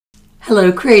Hello,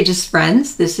 courageous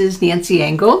friends. This is Nancy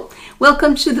Engel.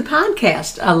 Welcome to the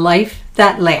podcast, A Life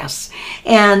That Lasts.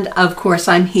 And of course,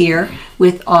 I'm here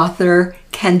with author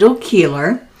Kendall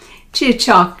Keeler to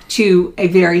talk to a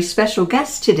very special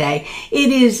guest today.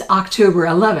 It is October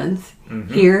 11th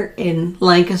here in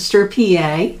Lancaster,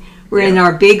 PA. We're in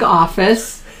our big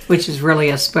office, which is really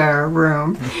a spare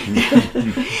room.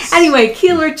 Anyway,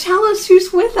 Keeler, tell us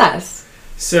who's with us.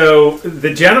 So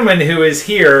the gentleman who is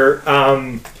here,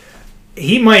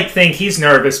 he might think he's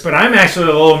nervous, but I'm actually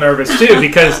a little nervous too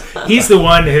because he's the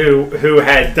one who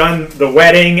had done the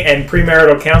wedding and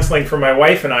premarital counseling for my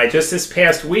wife and I. Just this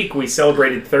past week, we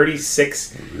celebrated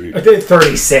 36.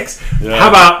 Yeah. How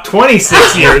about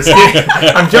 26 years?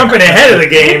 I'm jumping ahead of the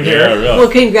game here. Yeah, really.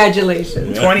 Well,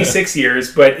 congratulations. 26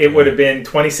 years, but it would have been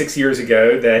 26 years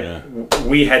ago that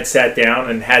we had sat down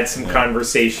and had some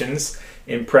conversations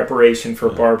in preparation for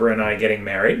Barbara and I getting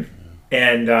married.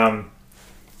 And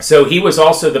so he was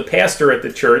also the pastor at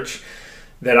the church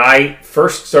that I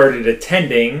first started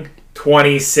attending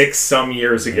 26 some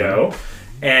years ago.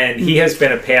 And he has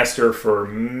been a pastor for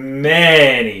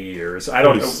many years. I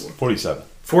don't know. 47.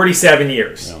 47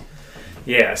 years.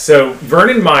 Yeah. So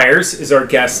Vernon Myers is our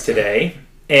guest today.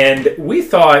 And we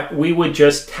thought we would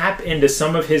just tap into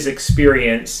some of his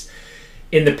experience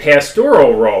in the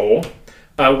pastoral role.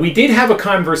 We did have a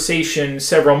conversation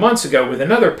several months ago with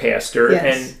another pastor,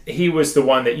 and he was the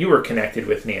one that you were connected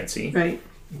with, Nancy. Right.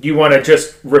 Do you want to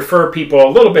just refer people a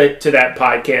little bit to that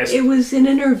podcast? It was an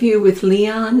interview with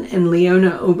Leon and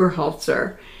Leona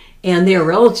Oberholzer, and they are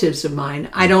relatives of mine.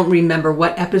 I don't remember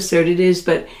what episode it is,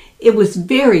 but it was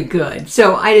very good.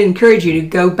 So I'd encourage you to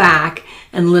go back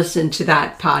and listen to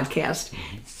that podcast.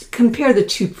 Compare the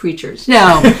two preachers.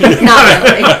 No, not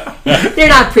really. They're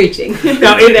not preaching.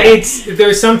 No,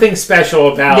 there's something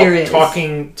special about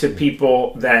talking to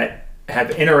people that have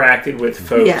interacted with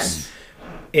folks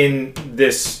in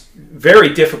this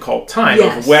very difficult time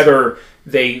of whether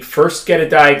they first get a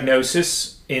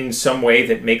diagnosis in some way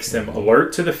that makes them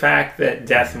alert to the fact that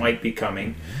death might be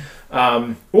coming,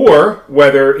 or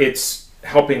whether it's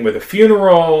helping with a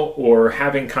funeral or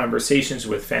having conversations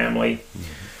with family.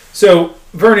 So,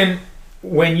 Vernon,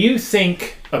 when you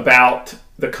think about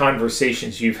the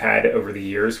conversations you've had over the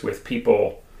years with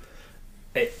people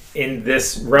in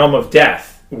this realm of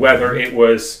death, whether it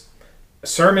was a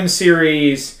sermon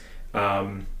series,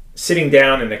 sitting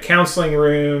down in a counseling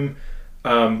room,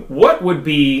 what would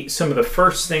be some of the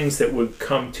first things that would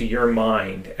come to your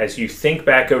mind as you think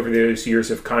back over those years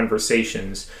of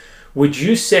conversations? Would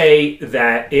you say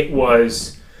that it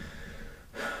was...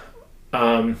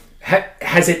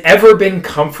 has it ever been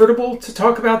comfortable to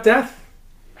talk about death?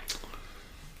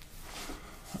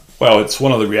 Well, it's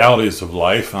one of the realities of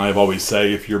life. I've always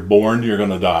say if you're born, you're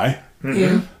going to die.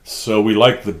 Yeah. So we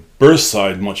like the birth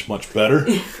side much, much better.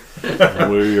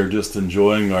 We are just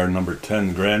enjoying our number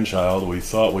 10 grandchild. We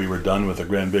thought we were done with the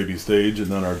grandbaby stage,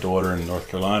 and then our daughter in North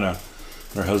Carolina,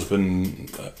 her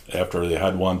husband, after they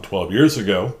had one 12 years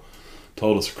ago,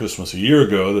 told us at Christmas a year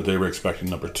ago that they were expecting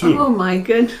number 2. Oh my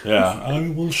goodness. Yeah, I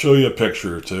will show you a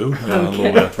picture or two a little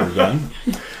bit after we're done.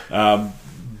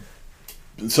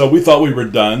 So we thought we were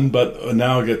done, but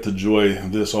now I get to enjoy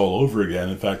this all over again.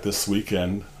 In fact, this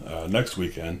weekend, next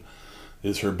weekend,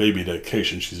 is her baby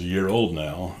dedication. She's a year old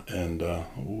now, and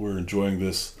we're enjoying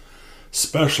this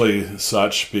especially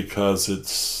such because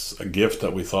it's a gift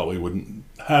that we thought we wouldn't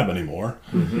have anymore.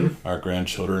 Our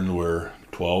grandchildren were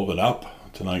 12 and up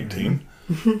to 19.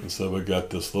 And so we got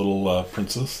this little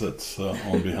princess that's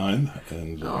on behind,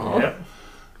 and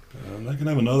they can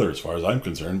have another as far as I'm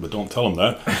concerned, but don't tell them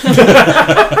that.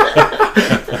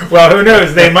 Well, who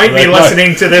knows? They might be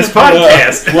listening to this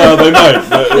podcast. Well, they might.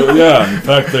 In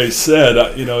fact, they said,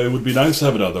 it would be nice to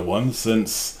have another one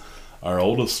since our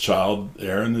oldest child,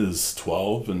 Aaron, is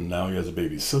 12, and now he has a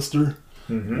baby sister.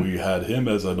 We had him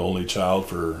as an only child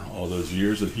for all those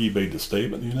years, and he made the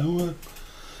statement, you know what?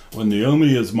 When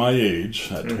Naomi is my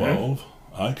age, at 12,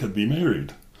 I could be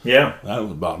married. Yeah. That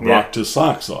was about rocked his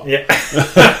socks off. Yeah.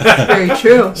 Very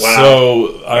true. Wow.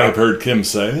 So I have heard Kim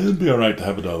say, it'd be all right to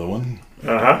have another one.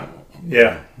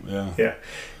 Yeah.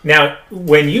 Now,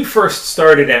 when you first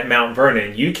started at Mount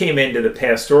Vernon, you came into the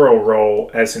pastoral role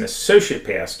as an associate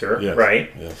pastor,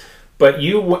 right? Yes. But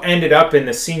you ended up in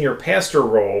the senior pastor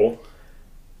role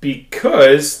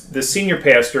because the senior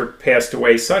pastor passed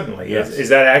away suddenly. Yes. Is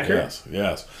that accurate?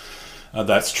 Yes.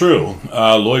 That's true.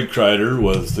 Lloyd Kreider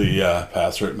was the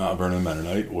pastor at Mount Vernon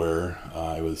Mennonite, where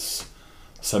I was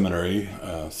seminary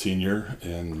senior,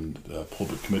 and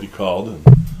pulpit committee called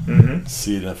and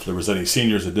see if there was any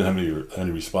seniors that didn't have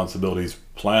any responsibilities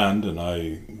planned, and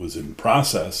I was in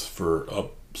process for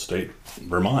upstate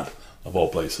Vermont of all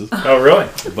places. Oh, really?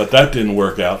 But that didn't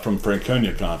work out from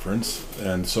Franconia Conference,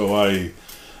 and so I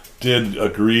did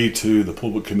agree to the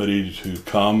pulpit committee to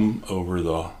come over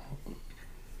the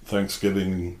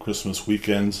Thanksgiving, Christmas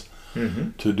weekends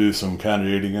to do some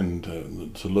candidating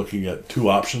and to looking at two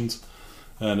options.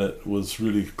 And it was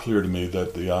really clear to me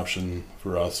that the option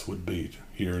for us would be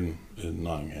here in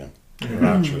Nottingham, or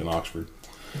actually in Oxford.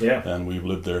 Yeah. And we've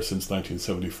lived there since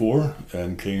 1974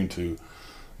 and came to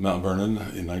Mount Vernon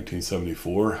in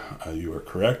 1974. You are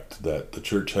correct that the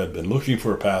church had been looking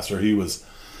for a pastor.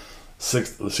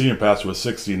 The senior pastor was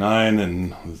 69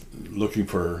 and was looking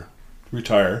for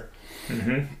retire.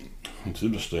 It's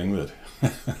interesting that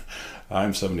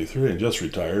I'm 73 and just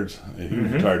retired. He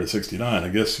retired at 69. I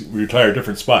guess we retired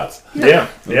different spots. Yeah.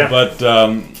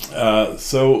 But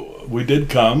so we did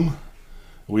come.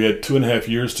 We had 2.5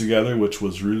 years together, which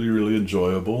was really, really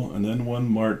enjoyable. And then one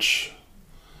March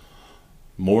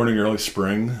morning, early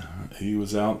spring, he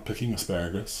was out picking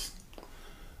asparagus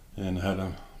and had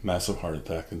a massive heart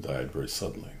attack and died very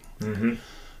suddenly.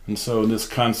 And so in this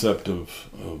concept of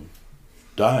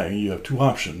dying, you have two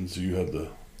options. You have the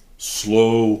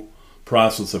slow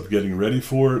process of getting ready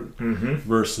for it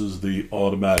versus the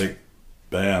automatic,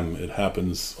 bam, it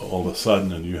happens all of a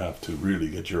sudden, and you have to really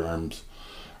get your arms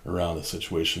around a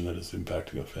situation that is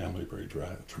impacting a family very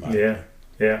dramatically.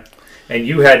 Yeah. And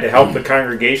you had to help the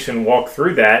congregation walk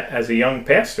through that as a young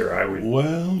pastor, I would.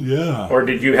 Well, yeah. Or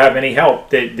did you have any help?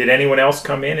 Did anyone else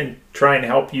come in and try and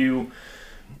help you?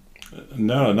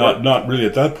 No, not really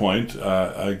at that point.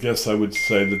 I guess I would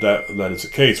say that is the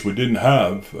case. We didn't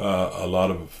have a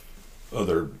lot of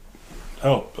other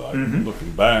help.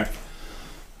 Looking back,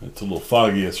 it's a little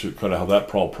foggy as to kind of how that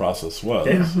process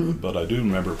was. But I do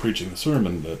remember preaching a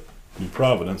sermon that New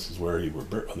Providence is where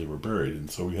they were buried, and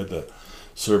so we had that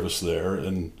service there.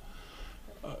 And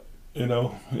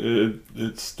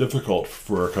it's difficult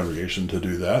for our congregation to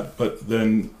do that. But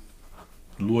then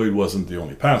Lloyd wasn't the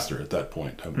only pastor at that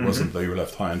point. It wasn't they were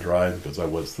left high and dry because I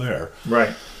was there.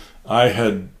 Right. I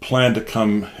had planned to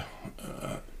come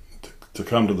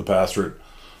to the pastorate,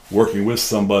 working with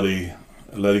somebody,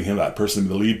 letting that person be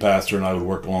the lead pastor, and I would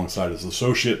work alongside as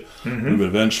associate. We would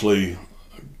eventually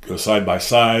go side by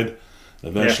side.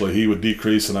 Eventually, he would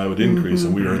decrease and I would increase,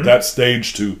 and we were at that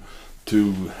stage to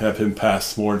have him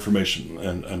pass more information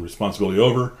and responsibility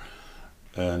over.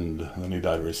 And then he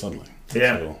died very suddenly.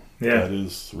 So that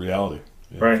is reality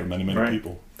for many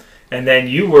people. And then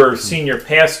you were senior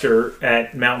pastor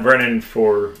at Mount Vernon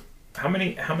for how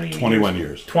many 21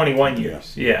 years. 21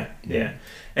 years. Yeah.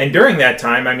 And during that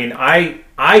time, I mean,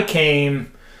 I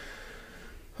came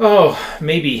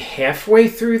maybe halfway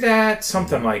through that,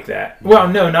 something like that. Well,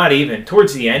 no, not even.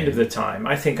 Towards the end of the time.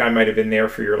 I think I might have been there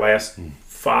for your last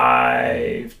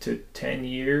 5 to 10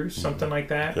 years, something like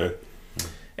that. Okay.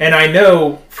 And I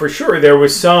know for sure there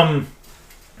was some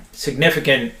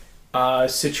significant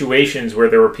situations where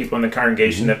there were people in the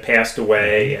congregation that passed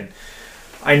away, and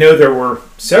I know there were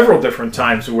several different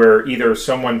times where either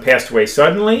someone passed away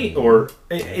suddenly, or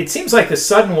it seems like the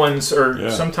sudden ones are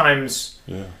sometimes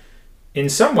in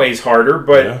some ways harder,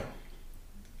 but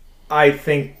I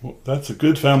think that's a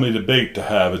good family debate to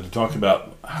have, and to talk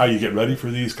about how you get ready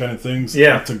for these kind of things.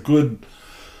 It's a good,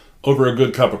 over a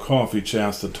good cup of coffee,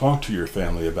 chance to talk to your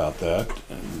family about that.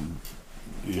 And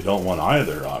you don't want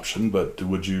either option, but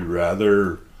would you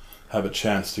rather have a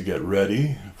chance to get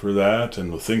ready for that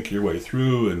and think your way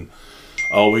through and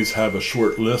always have a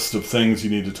short list of things you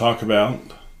need to talk about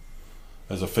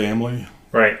as a family?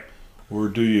 Right. Or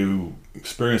do you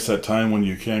experience that time when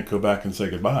you can't go back and say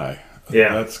goodbye?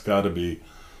 That's got to be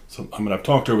some. I mean, I've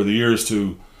talked over the years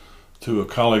to a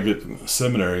colleague at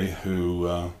seminary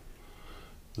who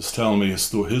was telling me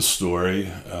his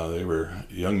story. They were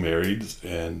young marrieds,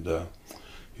 and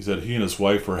he said he and his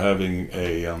wife were having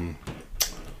a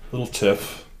little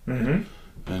tiff, and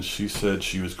she said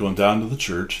she was going down to the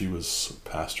church. He was a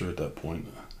pastor at that point.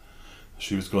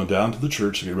 She was going down to the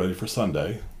church to get ready for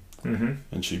Sunday,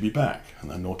 and she'd be back, and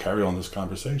then we'll carry on this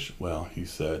conversation. Well, he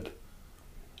said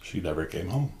she never came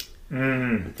home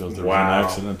because there was an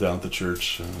accident down at the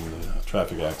church, a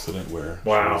traffic accident where she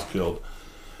was killed.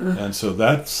 And so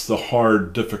that's the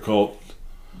hard, difficult.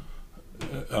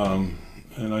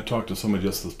 And I talked to somebody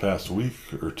just this past week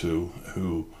or two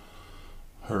who,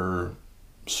 her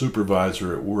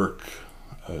supervisor at work,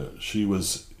 she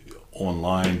was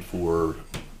online for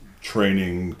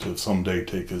training to someday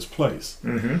take his place.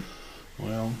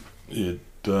 Well, it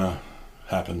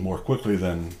happened more quickly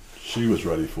than she was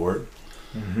ready for it.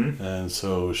 And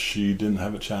so she didn't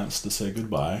have a chance to say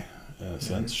goodbye, in a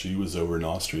sense. She was over in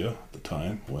Austria at the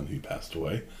time when he passed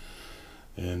away.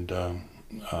 And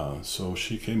So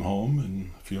she came home,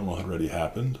 and the funeral had already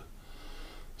happened.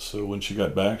 So when she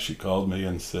got back, she called me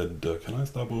and said, "Can I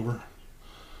stop over?"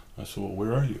 I said, "Well,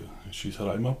 where are you?" And she said,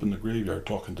 "I'm up in the graveyard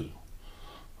talking to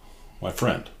my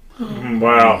friend."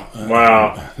 Wow.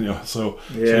 So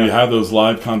you have those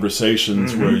live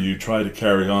conversations where you try to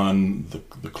carry on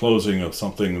the closing of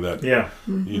something that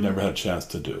you never had a chance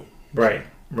to do. Right.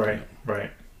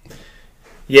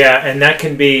 Yeah, and that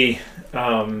can be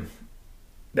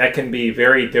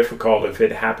very difficult if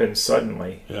it happens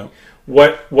suddenly. Yeah.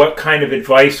 What kind of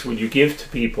advice would you give to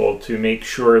people to make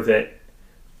sure that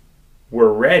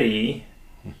we're ready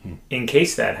in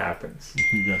case that happens?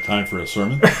 You got time for a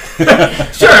sermon?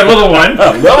 Sure, a little one.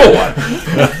 A little one.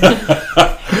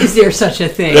 Is there such a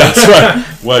thing? That's right.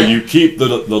 Well, you keep the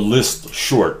list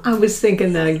short. I was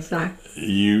thinking that exact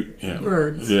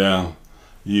words. Yeah.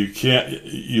 You can't.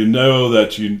 You know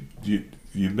that you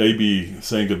may be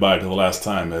saying goodbye to the last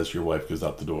time as your wife goes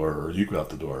out the door, or you go out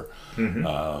the door,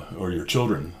 or your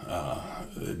children.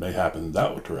 It may happen in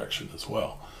that direction as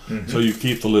well. So you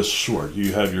keep the list short.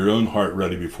 You have your own heart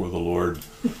ready before the Lord.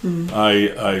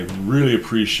 I really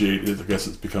appreciate it. I guess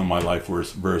it's become my life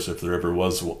verse, if there ever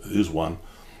is one,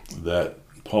 that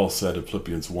Paul said in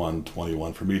Philippians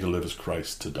 1:21, "For me to live is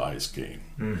Christ, to die is gain."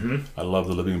 I love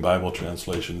the Living Bible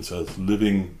translation. It says,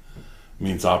 living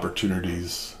means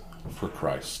opportunities for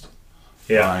Christ.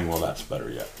 Dying, well, that's better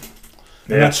yet.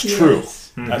 And that's true.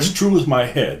 Yes. That's true with my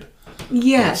head.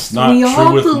 Yes, not we true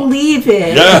all with believe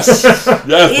it. Yes,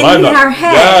 in our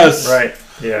heads. Yes, right.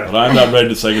 Yeah, but I'm not ready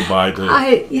to say goodbye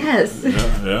to. Yes.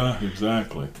 Yeah,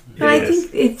 exactly. But I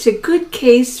think it's a good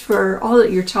case for all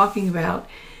that you're talking about.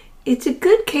 It's a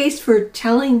good case for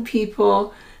telling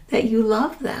people that you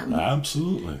love them.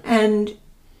 Absolutely. And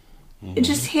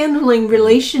just handling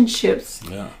relationships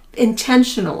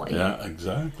intentionally. Yeah,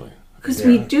 exactly. Because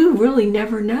we do really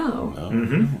never know.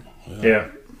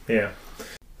 Yeah.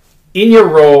 In your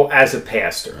role as a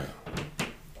pastor,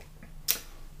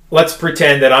 let's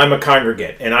pretend that I'm a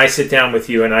congregant and I sit down with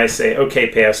you and I say, "Okay,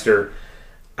 Pastor,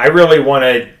 I really want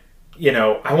to,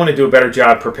 I want to do a better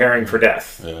job preparing for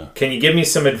death. Yeah. Can you give me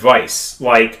some advice?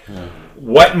 Like,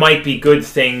 what might be good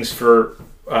things for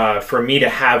me to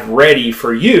have ready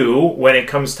for you when it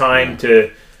comes time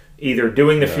to either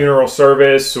doing the funeral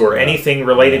service or anything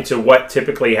related to what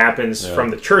typically happens from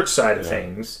the church side of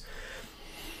things?"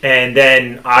 And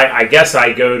then I guess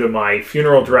I go to my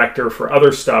funeral director for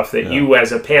other stuff that you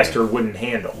as a pastor wouldn't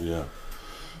handle. Yeah.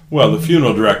 Well, the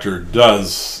funeral director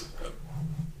does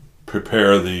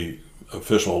prepare the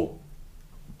official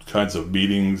kinds of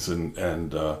meetings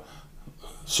and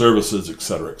services, et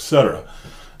cetera,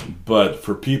 But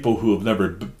for people who have never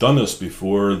done this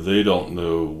before, they don't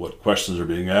know what questions are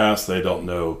being asked. They don't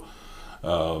know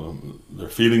their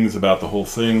feelings about the whole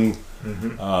thing.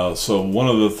 So one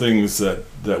of the things that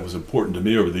was important to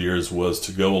me over the years was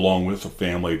to go along with the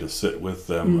family, to sit with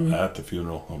them at the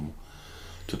funeral home,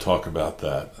 to talk about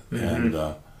that,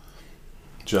 and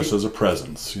just as a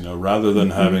presence, rather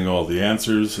than having all the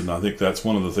answers. And I think that's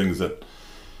one of the things that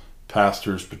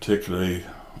pastors, particularly,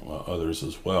 others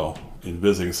as well, in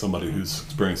visiting somebody who's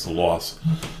experienced a loss,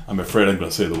 I'm afraid I'm going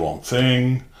to say the wrong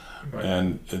thing. Right.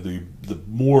 And the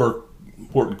more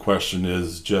important question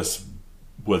is just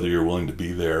whether you're willing to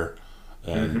be there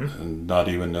and not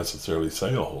even necessarily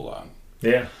say a whole lot.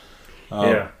 Yeah.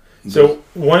 So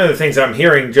one of the things I'm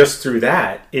hearing just through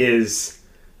that is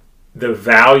the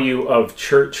value of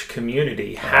church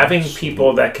community, having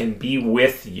people that can be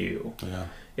with you. Yeah.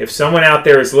 If someone out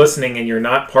there is listening and you're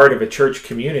not part of a church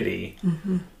community,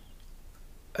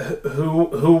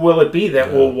 who will it be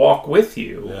that will walk with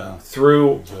you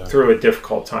through a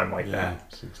difficult time like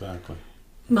that? Exactly.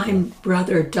 My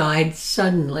brother died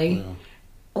suddenly,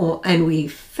 and we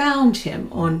found him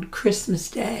on Christmas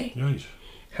Day. Nice.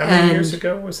 How many years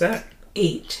ago was that?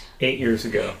 8. 8 years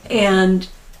ago. And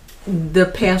the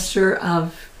pastor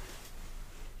of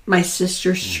my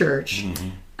sister's church,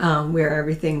 where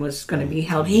everything was going to be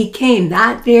held, he came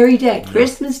that very day,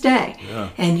 Christmas Day,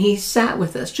 and he sat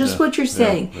with us. Just what you're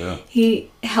saying.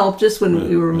 He helped us when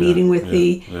we were meeting with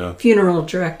the funeral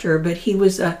director, but he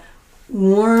was a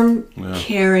warm,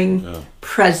 caring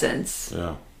presence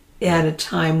at a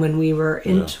time when we were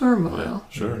in turmoil.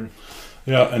 Sure.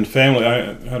 Yeah, and family,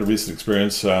 I had a recent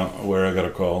experience where I got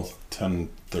a call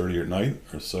 10:30 at night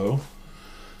or so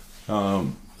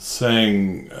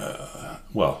saying,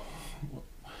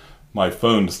 my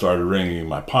phone started ringing in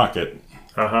my pocket,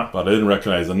 but I didn't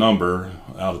recognize the number,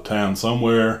 out of town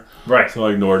somewhere. Right. So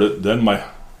I ignored it. Then my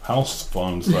house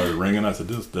phone started ringing. I said,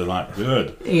 "This is not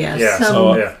good."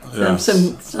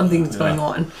 Something's going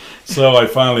on. So I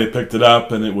finally picked it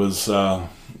up, and it was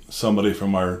somebody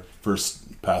from our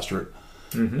first pastorate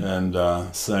and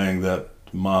saying that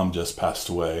Mom just passed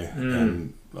away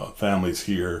and family's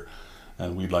here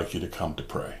and we'd like you to come to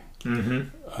pray.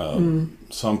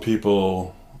 Some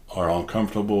people are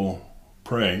uncomfortable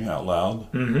praying out loud.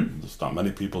 There's not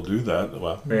many people do that.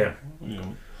 Well,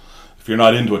 if you're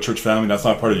not into a church family, that's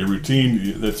not part of your routine,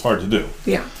 it's hard to do.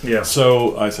 Yeah.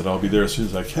 So I said, I'll be there as soon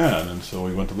as I can. And so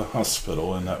we went to the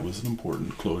hospital, and that was an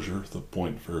important closure, the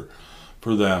point for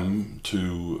them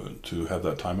to have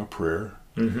that time of prayer.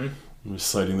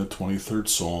 Reciting the 23rd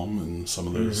Psalm and some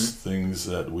of those things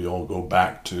that we all go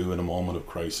back to in a moment of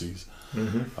crises.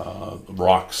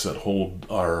 Rocks that hold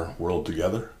our world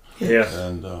together.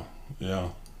 And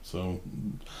so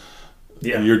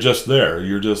you're just there.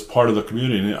 You're just part of the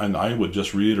community. And I would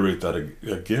just reiterate that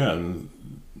again,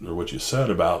 or what you said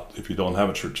about if you don't have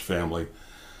a church family,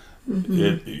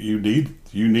 you need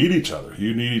each other.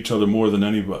 You need each other more than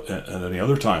at any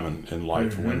other time in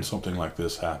life when something like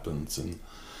this happens.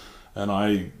 And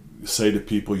I say to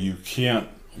people,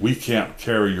 we can't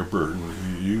carry your burden.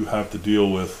 You have to deal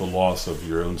with the loss of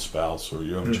your own spouse or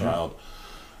your own child,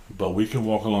 but we can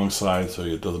walk alongside so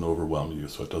it doesn't overwhelm you,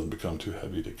 so it doesn't become too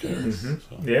heavy to carry. So.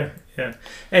 Yeah.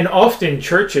 And often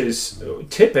churches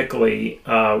typically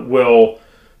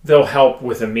they'll help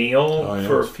with a meal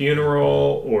for a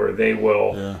funeral, or they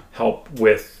will help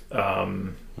with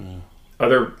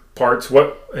other parts.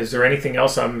 Is there anything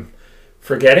else I'm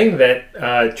forgetting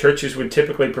that churches would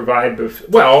typically provide?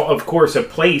 Well, of course, a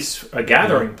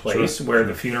gathering place where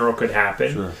the funeral could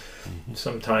happen.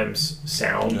 Sometimes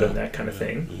sound and that kind of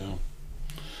thing.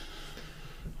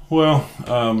 Well,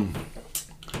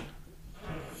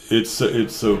 it's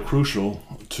so crucial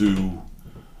to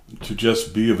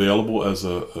just be available as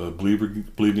a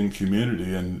believing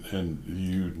community, and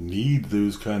you need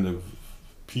those kind of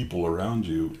people around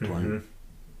you during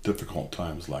difficult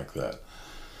times like that.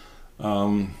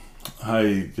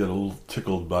 I get a little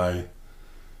tickled by,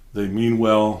 they mean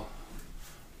well,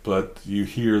 but you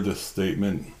hear this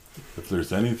statement, if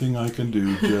there's anything I can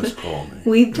do, just call me.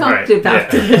 We talked about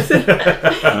this.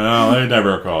 No, they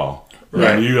never call.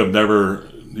 Right. And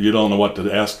you don't know what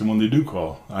to ask them when they do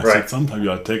call. I said, sometimes you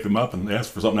got to take them up and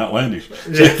ask for something outlandish.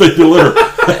 See if they deliver.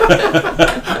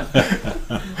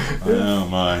 Oh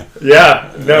my.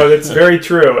 Yeah, no, that's very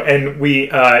true. And we,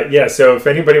 so if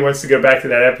anybody wants to go back to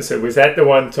that episode, was that the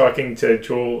one talking to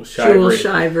Jewel Shivery? Jewel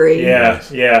Shivery.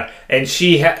 Yeah. And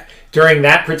she during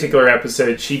that particular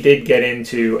episode, she did get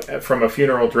into, from a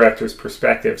funeral director's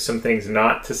perspective, some things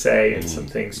not to say and some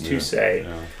things to say.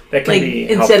 Yeah. That can be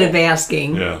helpful. Instead of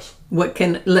asking,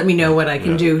 let me know what I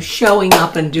can do, showing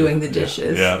up and doing the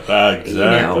dishes.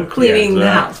 Exactly. Cleaning the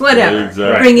house,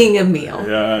 whatever, bringing a meal.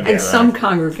 And some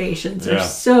congregations are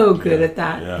so good at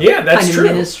that. That's kind true.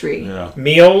 Of ministry.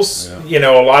 Meals,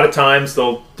 a lot of times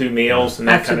they'll do meals and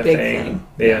that kind of thing.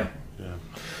 Yeah.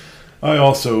 I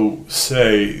also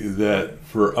say that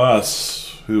for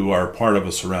us who are part of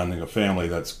a surrounding a family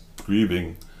that's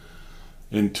grieving,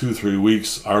 in 2-3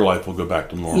 weeks, our life will go back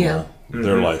to normal. Yeah.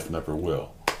 Their life never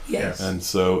will. Yes. And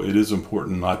so it is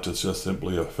important not to just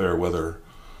simply a fair weather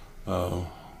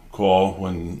call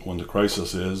when the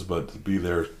crisis is, but to be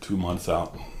there 2 months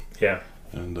out. Yeah.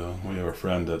 And we have a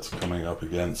friend that's coming up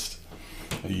against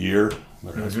a year.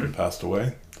 Their husband passed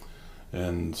away.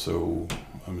 And so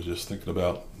I was just thinking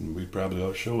about, we probably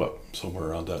ought to show up somewhere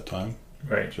around that time.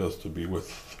 Right. Just to be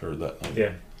with her that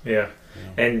night. Yeah.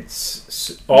 And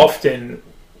often,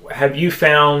 have you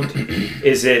found,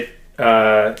 is it,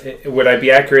 would I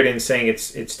be accurate in saying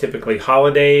it's typically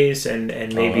holidays and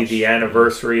maybe the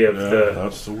anniversary of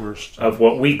that's the worst. Of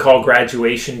what we call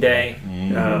graduation day?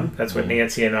 That's what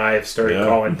Nancy and I have started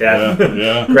calling death.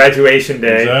 Graduation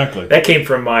day. Exactly. That came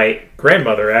from my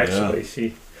grandmother, actually.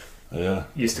 She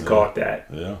used to call it that.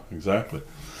 Yeah, exactly.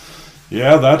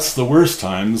 Yeah, that's the worst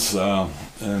times.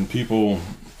 And people,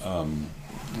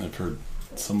 I've heard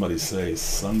somebody say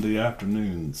Sunday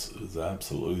afternoons is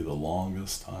absolutely the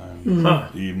longest time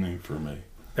evening for me.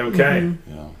 Okay.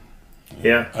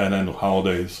 Yeah. And then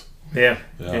holidays. Yeah.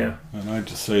 And I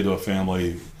just say to a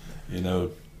family,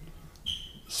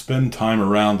 spend time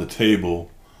around the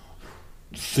table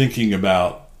thinking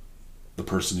about the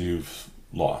person you've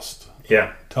lost.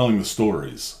 Yeah. Telling the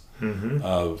stories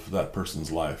of that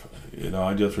person's life.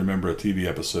 I just remember a TV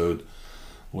episode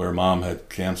where Mom had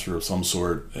cancer of some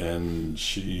sort, and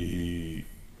she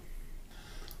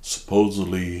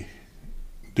supposedly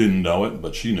didn't know it,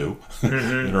 but she knew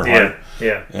in her heart.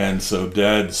 Yeah. And so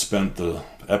Dad spent the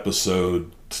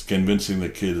episode convincing the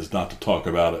kids not to talk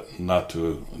about it, not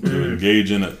to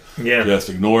engage in it, just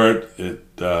ignore it.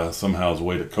 It somehow is a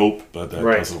way to cope, but that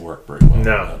doesn't work very well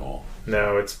at all.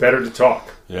 No, it's better to talk.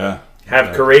 Yeah.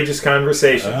 Have courageous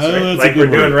conversations, right? Like we're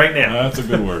doing right now. That's a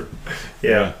good word.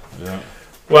 Yeah. Yeah.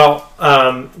 Well,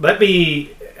 let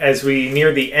me, as we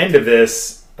near the end of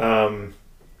this,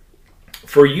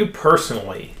 for you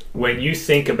personally, when you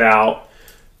think about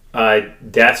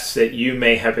deaths that you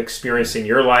may have experienced in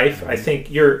your life, I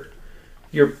think your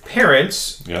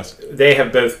parents, yes, they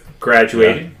have both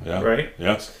graduated, right?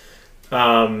 Yes.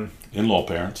 In-law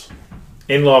parents.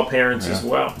 In-law parents as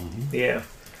well. Mm-hmm. Yeah.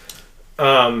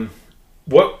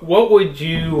 What would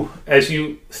you, as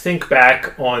you think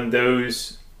back on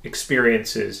those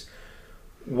experiences,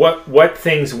 what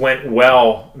things went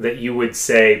well that you would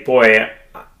say, boy,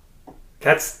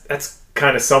 that's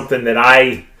kind of something that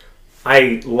I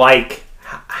like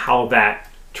how that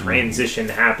transition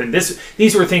happened.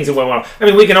 These were things that went well. I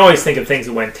mean, we can always think of things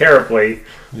that went terribly,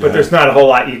 but there's not a whole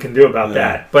lot you can do about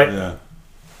that. But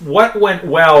what went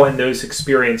well in those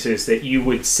experiences that you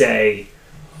would say,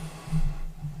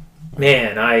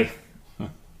 man,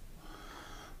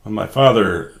 When my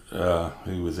father,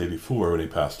 he was 84 when he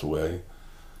passed away,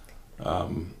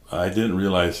 I didn't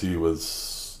realize he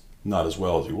was not as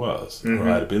well as he was, or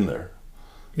I'd have been there.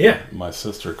 Yeah. My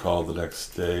sister called the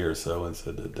next day or so and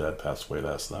said that Dad passed away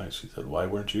last night. She said, "Why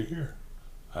weren't you here?"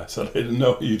 I said, "I didn't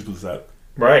know he was that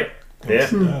close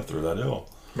to death or that ill."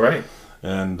 Right.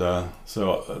 And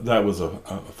so that was a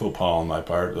faux pas on my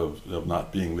part of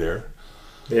not being there.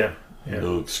 Yeah.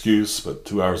 No excuse, but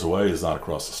 2 hours away is not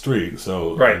across the street.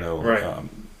 So,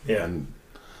 and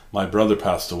my brother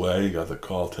passed away. He got the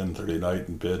call 10:30 at night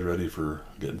in bed,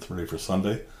 getting ready for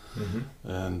Sunday. Mm-hmm.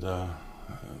 And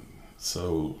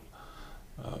so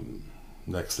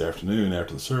next afternoon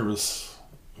after the service,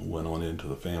 went on into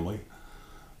the family.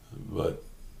 But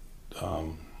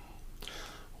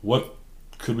what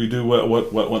could we do?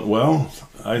 What went well?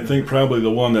 I think probably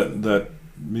the one that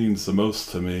means the most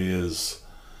to me is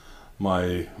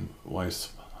my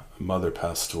wife's mother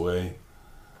passed away,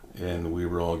 and we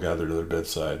were all gathered at their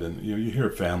bedside. And you hear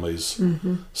families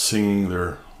singing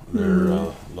their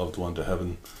loved one to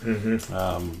heaven.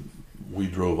 Mm-hmm. We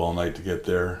drove all night to get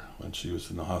there when she was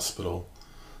in the hospital.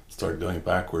 Started going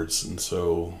backwards, and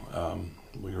so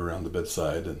we were around the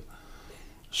bedside, and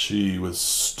she was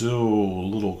still a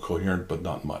little coherent, but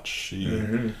not much.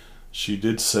 She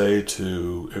did say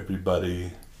to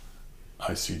everybody,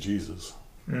 "I see Jesus."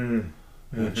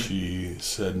 Mm-hmm. And she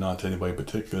said, not to anybody in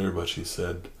particular, but she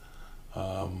said,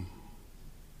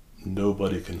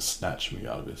 "Nobody can snatch me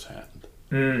out of his hand."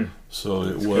 So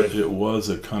it was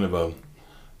a kind of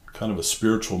a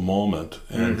spiritual moment,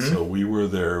 and so we were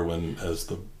there as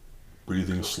the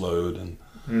breathing slowed and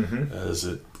as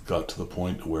it got to the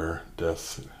point where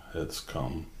death has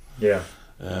come. Yeah.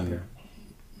 And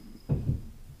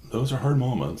those are hard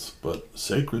moments, but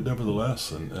sacred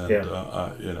nevertheless. And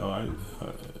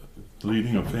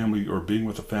leading a family or being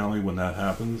with a family when that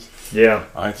happens,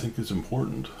 I think is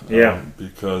important.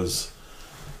 Because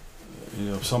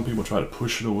some people try to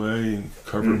push it away,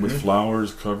 cover it with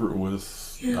flowers, cover it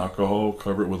with alcohol,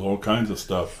 cover it with all kinds of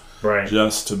stuff,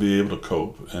 just to be able to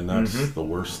cope, and that's the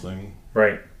worst thing.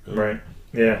 Right.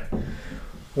 Yeah.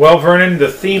 Well, Vernon,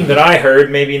 the theme that I heard,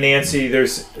 maybe Nancy,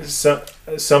 there's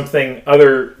something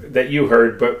other that you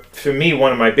heard, but for me,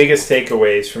 one of my biggest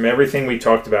takeaways from everything we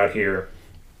talked about here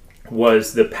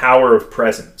was the power of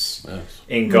presence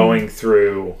in going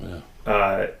through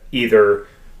either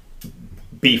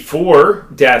before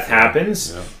death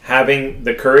happens, having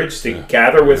the courage to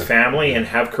gather with family and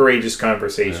have courageous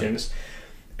conversations.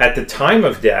 At the time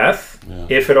of death,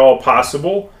 if at all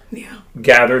possible,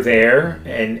 gather there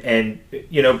and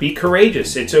be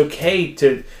courageous. It's okay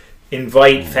to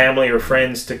invite family or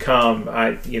friends to come.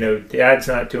 Dad's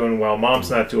not doing well,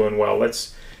 Mom's not doing well.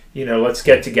 Let's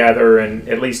get together and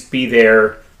at least be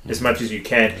there as much as you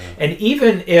can. And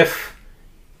even if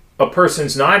a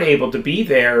person's not able to be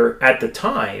there at the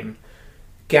time,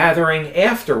 gathering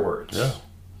afterwards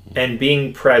and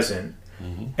being present.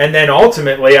 And then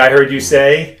ultimately, I heard you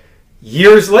say,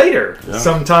 years later,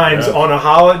 sometimes on a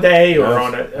holiday or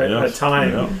on a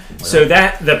time. So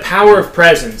that the power of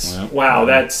presence, wow,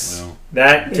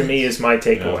 that to me is my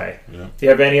takeaway. Do you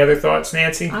have any other thoughts,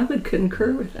 Nancy? I would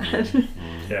concur with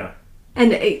that.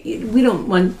 And we don't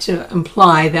want to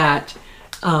imply that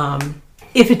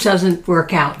if it doesn't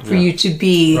work out for you to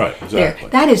be there.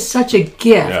 That is such a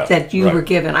gift that you were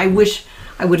given. I wish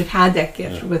I would have had that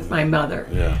gift with my mother.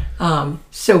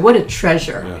 So what a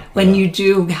treasure when you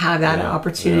do have that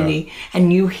opportunity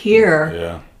and you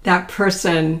hear that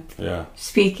person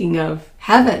speaking of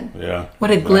heaven.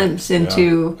 What a glimpse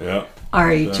into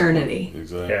our eternity.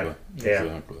 Exactly.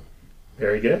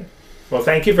 Very good. Well,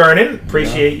 thank you, Vernon.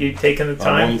 Appreciate you taking the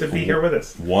time to be here with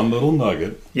us. One little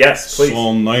nugget. Yes, please.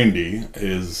 Psalm 90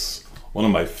 is one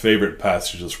of my favorite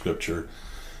passages of Scripture.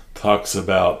 Talks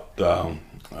about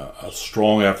a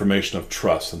strong affirmation of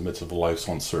trust in the midst of life's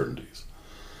uncertainties.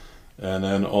 And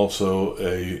then also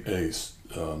a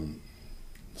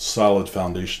solid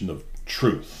foundation of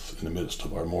truth in the midst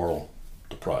of our moral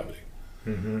depravity.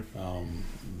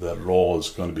 That it all is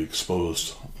going to be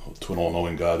exposed to an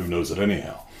all-knowing God who knows it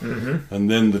anyhow. And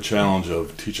then the challenge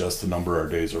of teach us to number our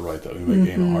days aright, that we may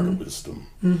gain a heart of wisdom.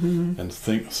 And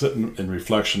sit in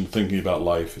reflection, thinking about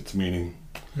life, its meaning.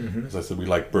 As I said, we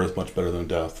like birth much better than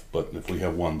death, but if we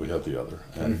have one, we have the other.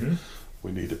 And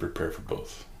we need to prepare for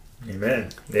both. Amen.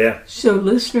 Yeah. So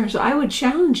listeners, I would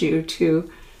challenge you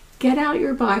to get out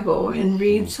your Bible and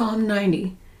read Psalm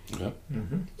 90. Yep.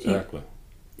 Exactly.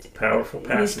 It's a powerful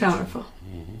passage. It's powerful.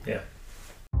 Yeah.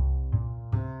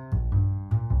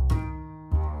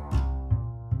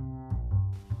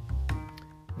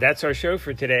 That's our show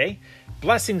for today.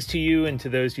 Blessings to you and to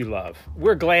those you love.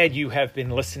 We're glad you have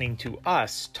been listening to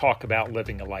us talk about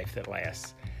living a life that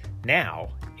lasts. Now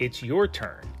it's your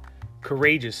turn.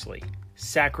 Courageously,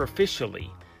 sacrificially,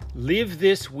 live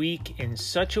this week in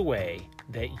such a way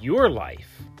that your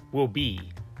life will be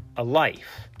a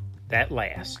life that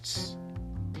lasts.